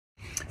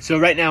So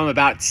right now I'm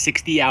about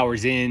 60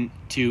 hours in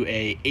to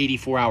a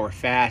 84-hour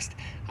fast.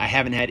 I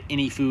haven't had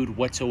any food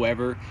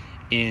whatsoever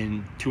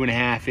in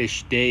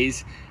 2.5-ish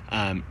days.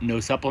 No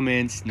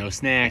supplements, no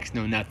snacks,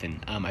 no nothing.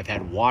 I've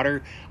had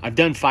water. I've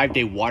done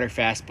 5-day water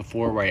fast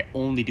before where I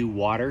only do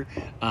water.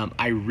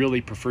 I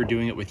really prefer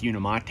doing it with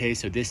Unimate.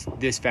 So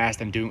this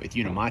fast I'm doing it with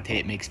Unimate.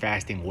 It makes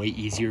fasting way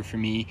easier for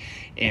me,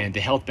 and the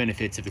health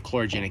benefits of the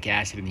chlorogenic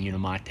acid in the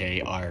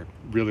Unimate are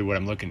really what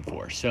I'm looking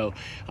for. So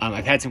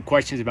I've had some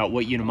questions about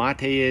what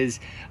Unimate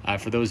is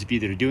for those of you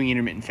that are doing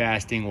intermittent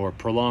fasting or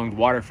prolonged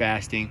water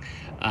fasting.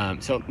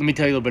 So let me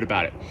tell you a little bit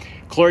about it.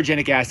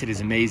 Chlorogenic acid is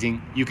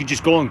amazing. You can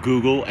just go on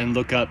Google and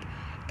look up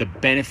the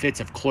benefits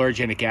of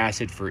chlorogenic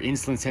acid for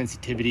insulin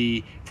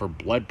sensitivity, for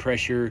blood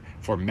pressure,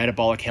 for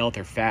metabolic health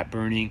or fat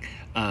burning.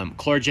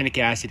 Chlorogenic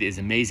acid is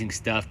amazing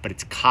stuff, but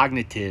its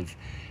cognitive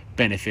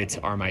benefits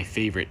are my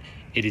favorite.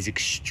 It is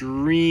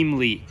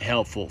extremely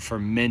helpful for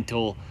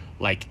mental,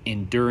 like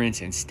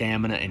endurance and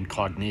stamina and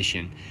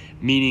cognition.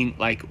 Meaning,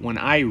 like when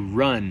I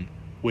run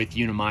with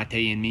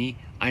Unimate in me,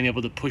 I'm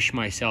able to push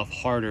myself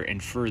harder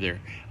and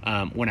further.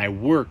 When I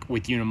work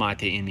with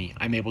Unimate in me,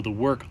 I'm able to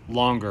work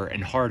longer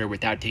and harder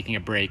without taking a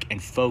break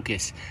and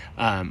focus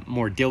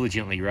more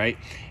diligently, right?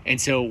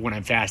 And so when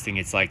I'm fasting,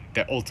 it's like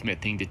the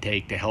ultimate thing to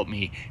take to help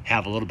me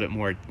have a little bit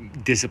more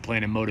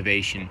discipline and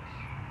motivation.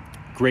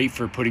 Great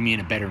for putting me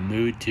in a better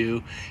mood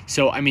too.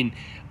 So, I mean,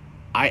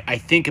 I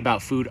think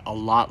about food a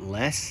lot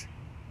less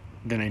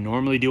than I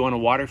normally do on a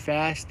water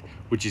fast,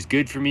 which is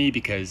good for me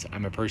because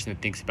I'm a person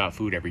that thinks about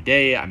food every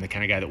day. I'm the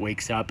kind of guy that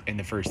wakes up and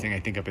the first thing I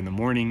think of in the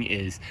morning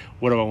is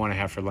what do I want to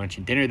have for lunch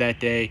and dinner that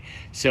day.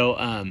 So,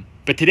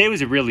 but today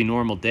was a really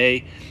normal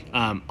day.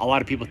 A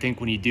lot of people think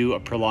when you do a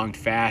prolonged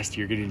fast,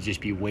 you're going to just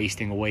be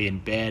wasting away in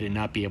bed and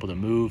not be able to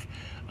move.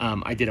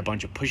 I did a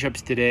bunch of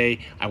push-ups today.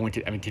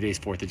 Today's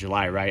 4th of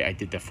July, right? I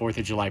did the 4th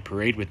of July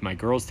parade with my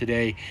girls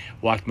today,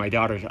 walked my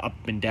daughters up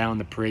and down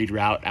the parade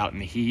route out in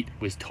the heat,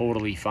 was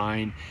totally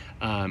fine.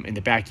 In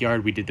the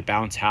backyard, we did the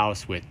bounce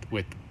house with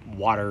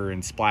water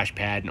and splash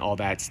pad and all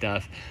that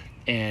stuff.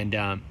 And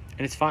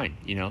it's fine,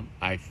 you know.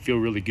 I feel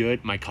really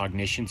good. My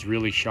cognition's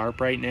really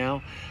sharp right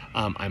now.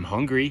 I'm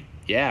hungry.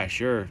 Yeah,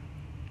 sure.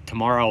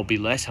 Tomorrow I'll be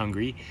less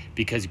hungry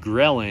because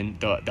ghrelin,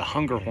 the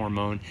hunger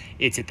hormone,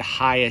 it's at the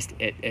highest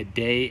at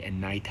day and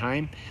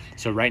nighttime.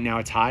 So right now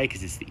it's high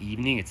because it's the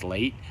evening, it's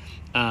late.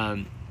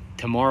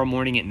 Tomorrow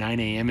morning at 9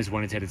 a.m. is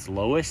when it's at its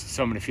lowest.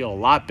 So I'm going to feel a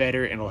lot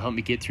better and it'll help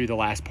me get through the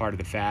last part of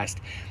the fast.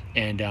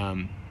 And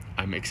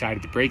I'm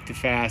excited to break the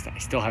fast. I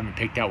still haven't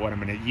picked out what I'm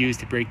going to use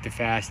to break the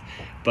fast,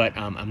 but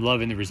I'm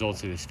loving the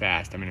results of this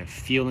fast. I'm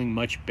feeling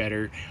much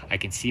better. I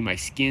can see my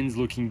skin's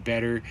looking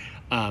better.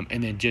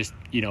 And then just,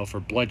 you know, for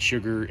blood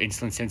sugar,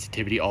 insulin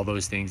sensitivity, all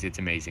those things, it's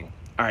amazing.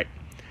 All right,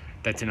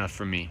 that's enough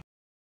from me.